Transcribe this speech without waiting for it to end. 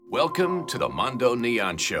Welcome to the Mondo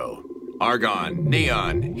Neon Show. Argon,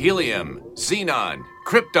 neon, helium, xenon,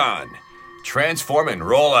 krypton. Transform and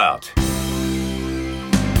roll out.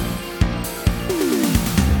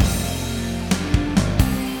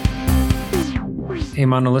 Hey,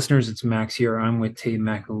 Mondo listeners, it's Max here. I'm with Tate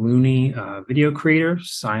McAluney, video creator,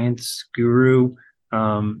 science guru, a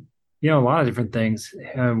lot of different things.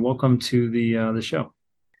 Welcome to the show.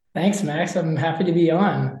 Thanks, Max. I'm happy to be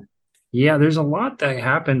on. Yeah, there's a lot that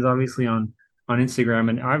happens obviously on Instagram,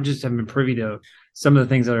 and I've just have been privy to some of the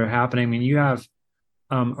things that are happening. I mean, you have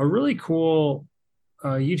a really cool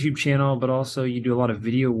YouTube channel, but also you do a lot of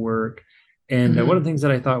video work. And one of the things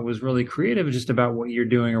that I thought was really creative just about what you're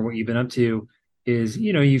doing or what you've been up to is,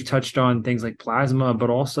 you've touched on things like plasma, but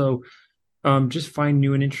also just find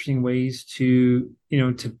new and interesting ways to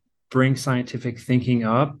bring scientific thinking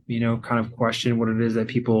up, kind of question what it is that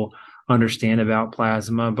people understand about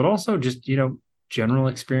plasma, but also just, general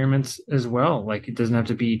experiments as well. Like it doesn't have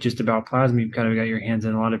to be just about plasma. You've kind of got your hands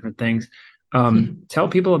in a lot of different things. Tell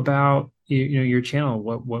people about, your channel,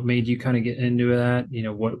 what made you kind of get into that,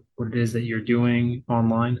 what it is that you're doing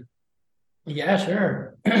online. Yeah,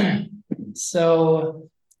 sure. So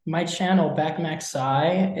my channel, Back Max Sci,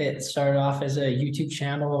 it started off as a YouTube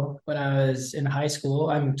channel when I was in high school.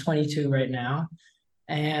 I'm 22 right now.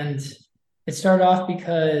 And it started off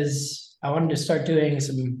because I wanted to start doing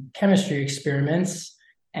some chemistry experiments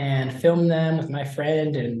and film them with my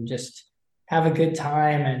friend and just have a good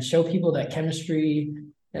time and show people that chemistry,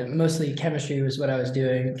 mostly chemistry was what I was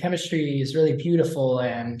doing. Chemistry is really beautiful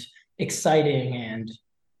and exciting. And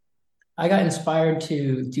I got inspired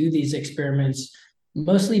to do these experiments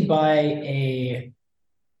mostly by a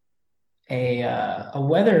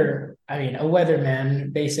weatherman,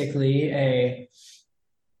 basically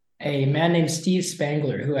a man named Steve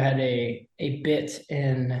Spangler, who had a bit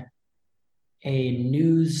in a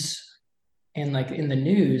news in the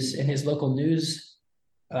news in his local news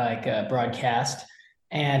broadcast,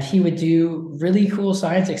 and he would do really cool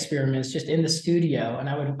science experiments just in the studio, and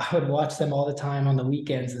I would watch them all the time on the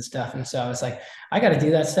weekends and stuff. And so I was like, I got to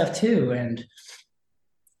do that stuff too. And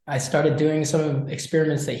I started doing some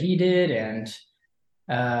experiments that he did, and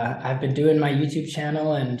I've been doing my YouTube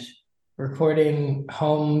channel and recording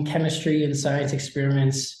home chemistry and science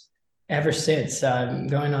experiments ever since. I'm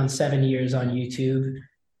going on 7 years on YouTube,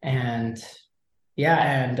 and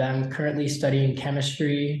I'm currently studying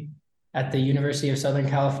chemistry at the University of Southern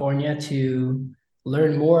California to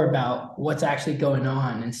learn more about what's actually going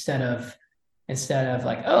on instead of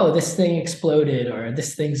like, oh, this thing exploded or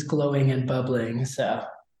this thing's glowing and bubbling. So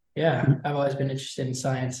yeah, I've always been interested in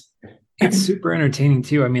science. It's super entertaining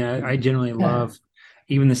too. I mean, I generally love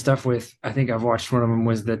even the stuff with, I think I've watched one of them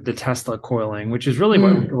was the Tesla coiling, which is really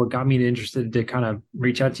what got me interested to kind of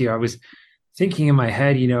reach out to you. I was thinking in my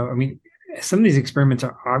head, I mean, some of these experiments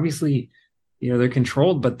are obviously, they're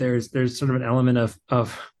controlled, but there's sort of an element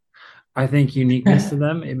of I think uniqueness to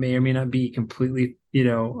them. It may or may not be completely,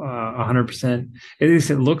 100%. At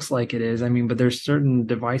least it looks like it is. I mean, but there's certain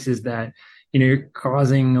devices that, you're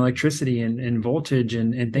causing electricity and voltage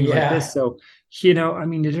and things like this. So, I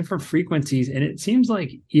mean, the different frequencies, and it seems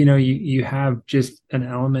like, you have just an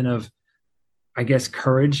element of, I guess,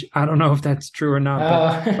 courage. I don't know if that's true or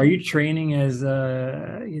not, but are you training as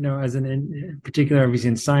as in particular, obviously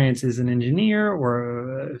in science, as an engineer,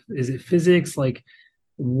 or is it physics? Like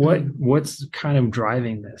what's kind of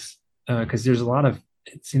driving this? Because there's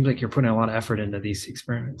it seems like you're putting a lot of effort into these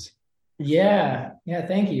experiments. Yeah,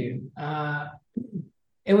 thank you.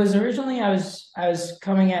 It was originally I was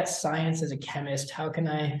coming at science as a chemist. How can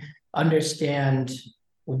I understand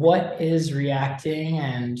what is reacting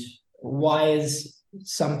and why is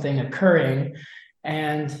something occurring?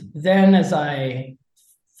 And then as I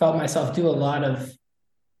felt myself do a lot of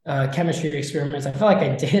chemistry experiments, I felt like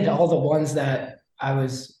I did all the ones that I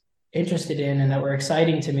was interested in and that were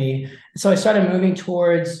exciting to me. So I started moving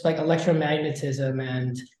towards like electromagnetism,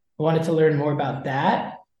 and I wanted to learn more about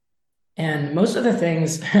that. And most of the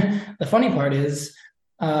things, the funny part is,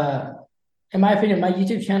 in my opinion, my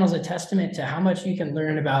YouTube channel is a testament to how much you can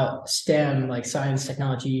learn about STEM, like science,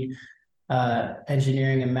 technology,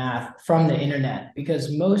 engineering, and math from the internet,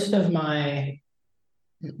 because most of my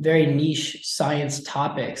very niche science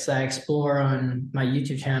topics that I explore on my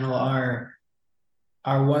YouTube channel are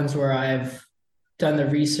ones where I've done the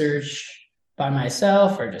research by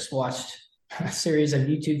myself or just watched a series of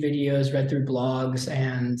YouTube videos, read through blogs,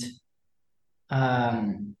 and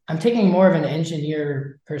I'm taking more of an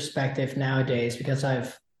engineer perspective nowadays because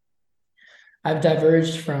I've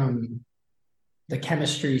diverged from the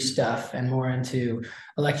chemistry stuff and more into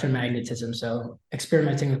electromagnetism. So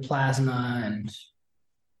experimenting with plasma and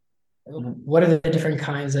what are the different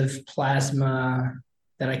kinds of plasma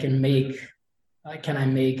that I can make? Can I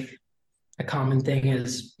make a common thing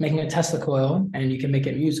is making a Tesla coil, and you can make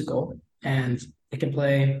it musical, and it can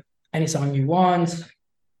play any song you want.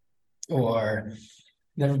 Or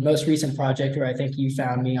the most recent project where I think you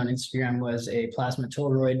found me on Instagram was a plasma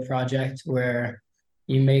toroid project where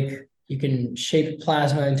you can shape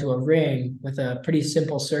plasma into a ring with a pretty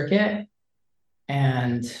simple circuit,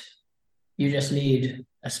 and you just need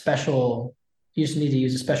to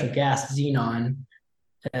use a special gas, xenon,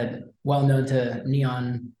 well known to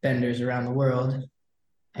neon benders around the world.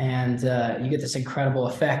 And you get this incredible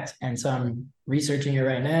effect. And so I'm researching it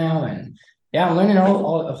right now. And yeah, I'm learning a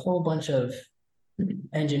whole bunch of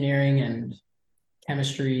engineering and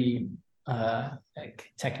chemistry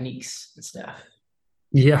like techniques and stuff.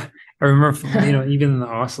 Yeah, I remember, even in the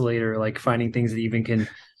oscillator, like finding things that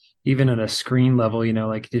even at a screen level,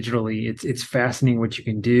 like digitally, it's fascinating what you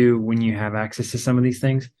can do when you have access to some of these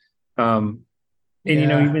things. And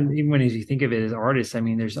Yeah. even when as you think of it as artists, I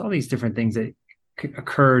mean, there's all these different things that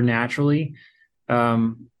occur naturally.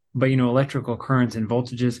 But electrical currents and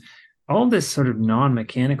voltages, all this sort of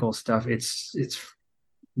non-mechanical stuff, it's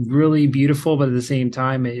really beautiful, but at the same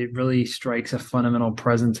time, it really strikes a fundamental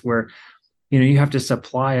presence where you have to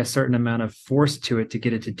supply a certain amount of force to it to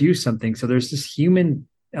get it to do something. So there's this human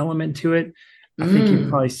element to it. I think you've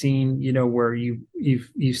probably seen, where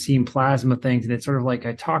you've seen plasma things, and it's sort of like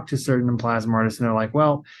I talk to certain plasma artists, and they're like,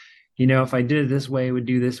 well, if I did it this way, it would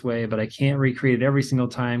do this way, but I can't recreate it every single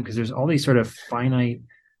time because there's all these sort of finite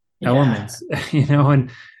Yeah. elements, and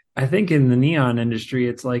I think in the neon industry,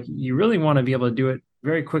 it's like you really want to be able to do it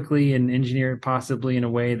very quickly and engineer it possibly in a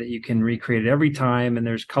way that you can recreate it every time. And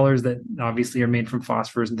there's colors that obviously are made from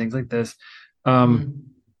phosphors and things like this. Um,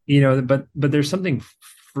 Mm. but there's something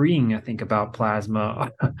freeing, I think, about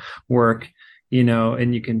plasma work,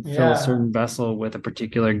 and you can fill a Yeah. certain vessel with a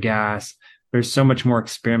particular gas. There's so much more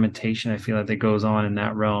experimentation, I feel like, that goes on in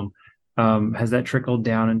that realm. Has that trickled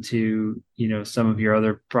down into, some of your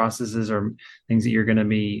other processes or things that you're going to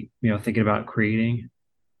be, thinking about creating?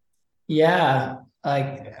 Yeah.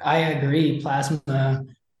 Like I agree. Plasma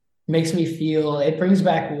makes me feel, it brings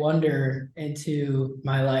back wonder into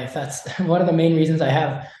my life. That's one of the main reasons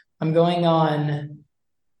I'm going on,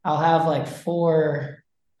 I'll have like four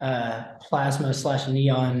plasma slash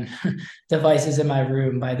neon devices in my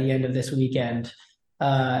room by the end of this weekend.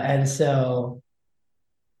 And so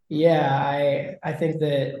yeah, I think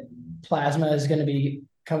that plasma is going to be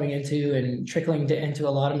coming into and into a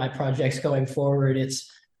lot of my projects going forward.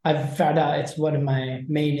 I've found out it's one of my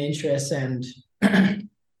main interests, and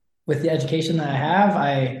with the education that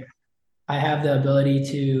I have the ability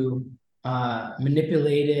to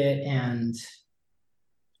manipulate it and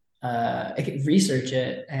I can research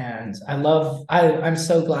it. And I'm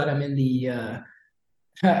so glad I'm in the or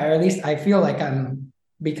at least I feel like I'm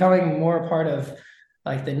becoming more a part of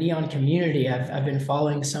like the neon community. I've been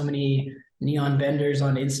following so many neon vendors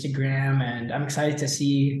on Instagram, and I'm excited to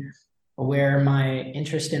see where my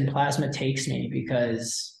interest in plasma takes me,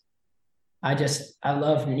 because I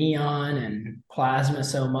love neon and plasma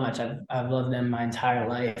so much. I've loved them my entire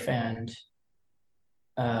life, and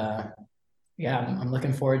uh, yeah, I'm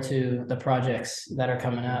looking forward to the projects that are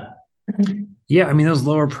coming up. Yeah, I mean, those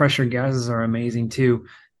lower pressure gases are amazing too,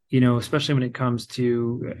 especially when it comes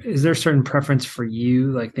to, is there a certain preference for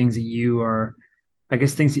you, like things that you are, I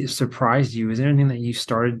guess things that surprised you? Is there anything that you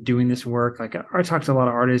started doing this work? Like I talked to a lot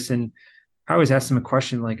of artists, and I always ask them a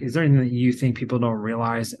question, like, is there anything that you think people don't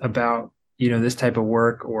realize about, this type of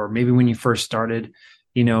work, or maybe when you first started,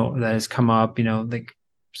 that has come up, like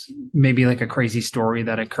maybe like a crazy story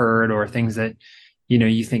that occurred, or things that,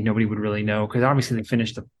 you think nobody would really know? Because obviously they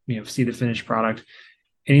finished see the finished product.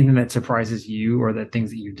 Anything that surprises you, or that things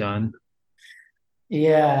that you've done?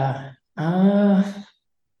 Yeah.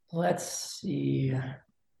 Let's see.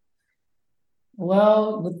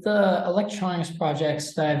 Well, with the electronics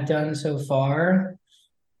projects that I've done so far,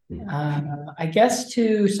 I guess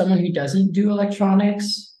to someone who doesn't do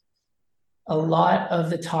electronics, a lot of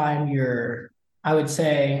the time I would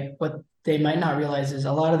say what they might not realize is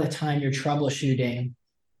a lot of the time you're troubleshooting,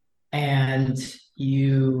 and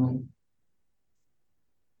you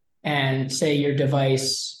and say your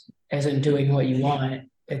device isn't doing what you want.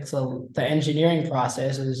 The engineering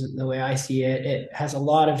process is the way I see it. It has a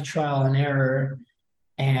lot of trial and error,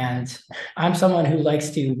 and I'm someone who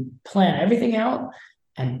likes to plan everything out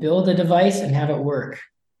and build a device and have it work.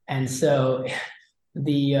 And so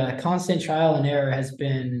the constant trial and error has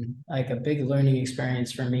been like a big learning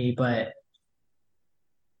experience for me. But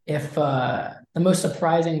if the most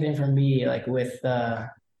surprising thing for me, like with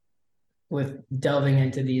with delving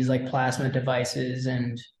into these like plasma devices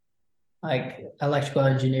and like electrical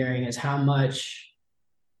engineering is how much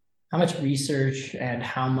research and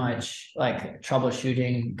how much like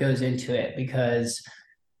troubleshooting goes into it, because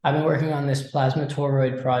I've been working on this plasma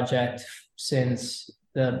toroid project since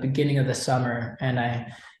the beginning of the summer, and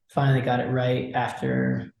I finally got it right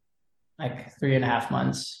after like 3.5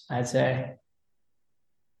 months, I'd say.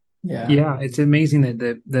 Yeah, it's amazing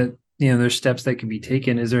that there's steps that can be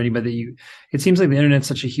taken. Is there anybody it seems like the internet's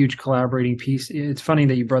such a huge collaborating piece. It's funny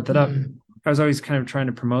that you brought that up. I was always kind of trying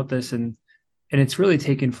to promote this, and it's really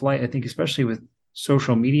taken flight, I think, especially with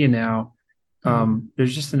social media now.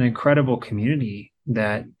 There's just an incredible community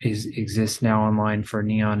that exists now online for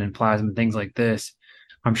neon and plasma, things like this.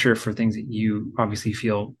 I'm sure for things that you obviously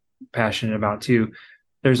feel passionate about too.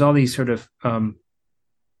 There's all these sort of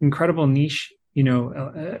incredible niche,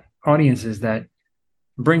 audiences that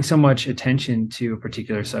bring so much attention to a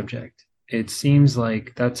particular subject. It seems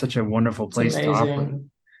like that's such a wonderful place to operate.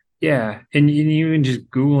 Yeah. And even just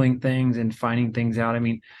Googling things and finding things out. I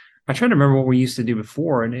mean, I try to remember what we used to do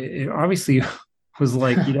before, and it obviously was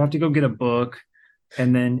like you'd have to go get a book,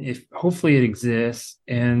 and then if hopefully it exists,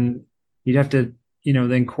 and you'd have to,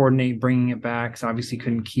 then coordinate bringing it back. So obviously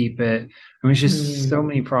couldn't keep it. I mean, it's just so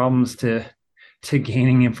many problems to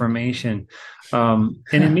gaining information. And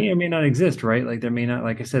it may or may not exist, right? Like there may not,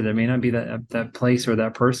 like I said, there may not be that place or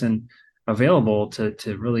that person available to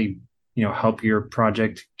really, help your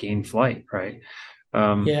project gain flight, right?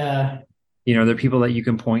 There are people that you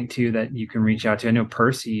can point to, that you can reach out to. I know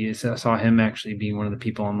Percy I saw him actually being one of the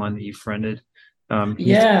people online that you friended.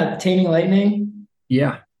 Taming Lightning.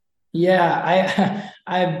 Yeah.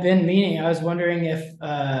 I've been meaning. I was wondering if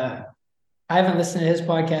I haven't listened to his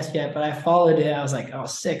podcast yet, but I followed it. I was like, oh,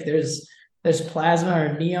 sick. There's plasma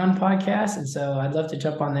or neon podcast, and so I'd love to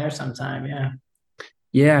jump on there sometime.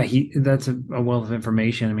 Yeah, that's a wealth of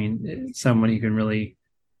information. I mean, someone who can really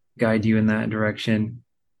guide you in that direction.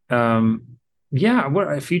 What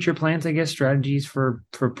are future plans, I guess, strategies for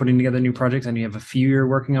putting together new projects? I know you have a few you're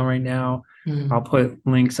working on right now. I'll put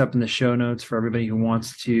links up in the show notes for everybody who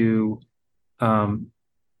wants to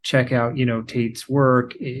check out, Tate's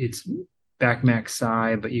work. It's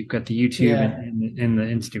BackMaxSci, but you've got the YouTube and the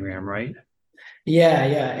Instagram, right?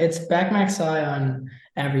 Yeah. It's BackMaxSci on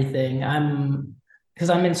everything. Because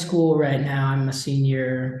I'm in school right now. I'm a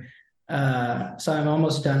senior. So I'm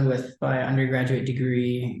almost done with my undergraduate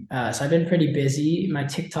degree. So I've been pretty busy. My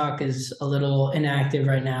TikTok is a little inactive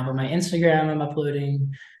right now, but my Instagram I'm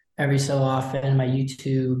uploading every so often. My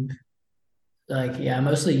YouTube,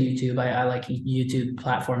 mostly YouTube. I like YouTube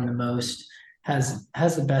platform the most. Has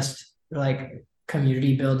the best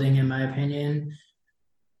community building, in my opinion.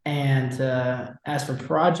 And as for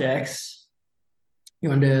projects, you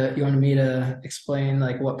wanted me to explain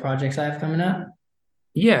what projects I have coming up?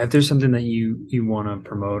 Yeah, if there's something that you want to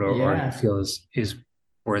promote or you feel is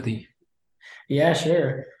worthy. Yeah,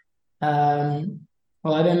 sure.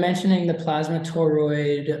 Well, I've been mentioning the plasma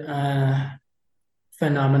toroid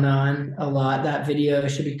phenomenon a lot. That video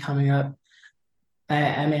should be coming up.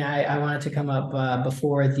 I want it to come up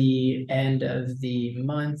before the end of the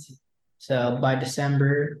month, so by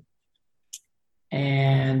December.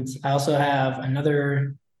 And I also have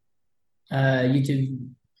another YouTube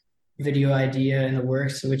video idea in the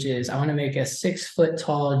works, which is I want to make a 6-foot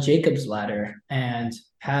tall Jacob's ladder and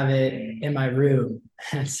have it in my room.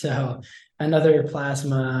 And so another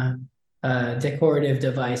plasma decorative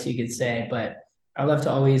device, you could say, but I love to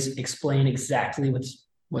always explain exactly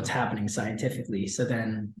what's happening scientifically. So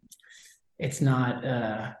then it's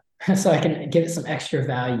not so I can give it some extra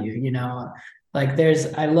value,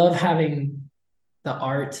 I love having the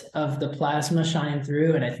art of the plasma shine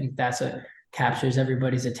through, and I think that's what captures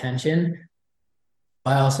everybody's attention.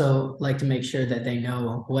 I also like to make sure that they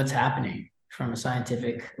know what's happening from a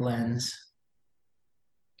scientific lens.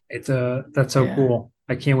 That's so cool.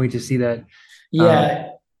 I can't wait to see that.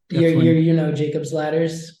 You're Jacob's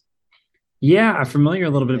ladders. Yeah, I'm familiar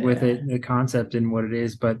a little bit with it, the concept and what it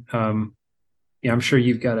is, but I'm sure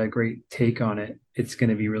you've got a great take on it. It's going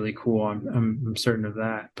to be really cool. I'm certain of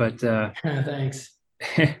that. But thanks.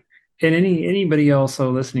 And anybody else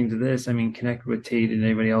listening to this, connect with Tate and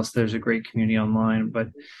anybody else. There's a great community online, but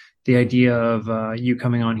the idea of you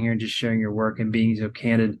coming on here and just sharing your work and being so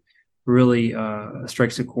candid really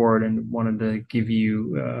strikes a chord, and wanted to give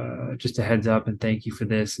you just a heads up and thank you for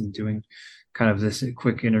this, and doing kind of this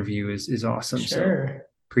quick interview is awesome. Sure. So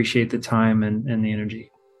appreciate the time and the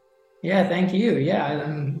energy. Yeah, thank you. Yeah,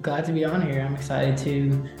 I'm glad to be on here. I'm excited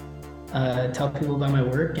to tell people about my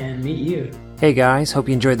work and meet you. Hey guys, hope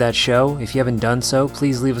you enjoyed that show. If you haven't done so,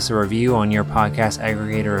 please leave us a review on your podcast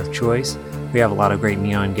aggregator of choice. We have a lot of great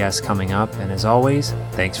neon guests coming up, and as always,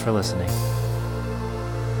 thanks for listening.